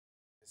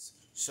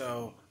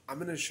So I'm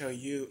going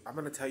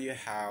to tell you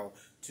how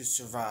to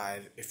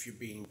survive if you're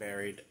being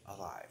buried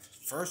alive.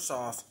 First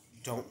off,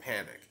 don't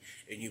panic.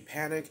 And you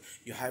panic,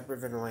 you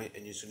hyperventilate,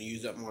 and you're going to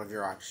use up more of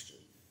your oxygen.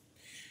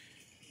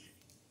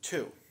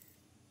 2,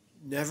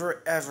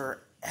 never,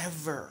 ever,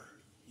 ever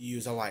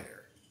use a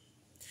lighter.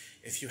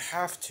 If you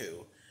have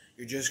to,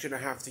 you're just going to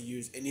have to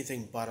use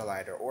anything but a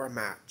lighter or a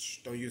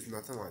match. Don't use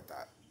nothing like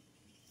that.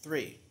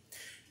 3,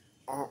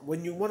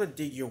 when you want to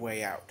dig your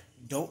way out,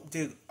 don't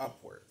dig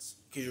upwards,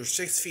 because you're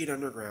 6 feet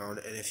underground,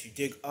 and if you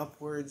dig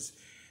upwards,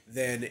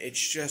 then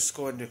it's just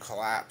going to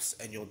collapse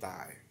and you'll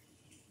die.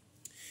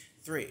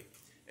 3,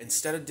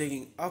 instead of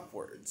digging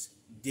upwards,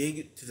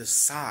 dig to the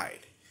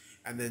side,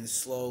 and then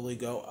slowly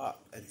go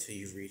up until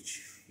you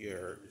reach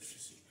your...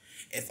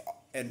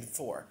 And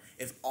 4,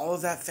 if all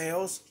of that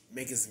fails,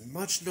 make as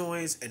much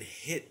noise and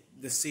hit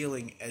the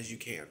ceiling as you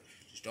can.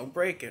 Just don't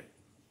break it.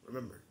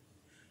 Remember,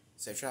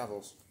 safe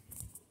travels.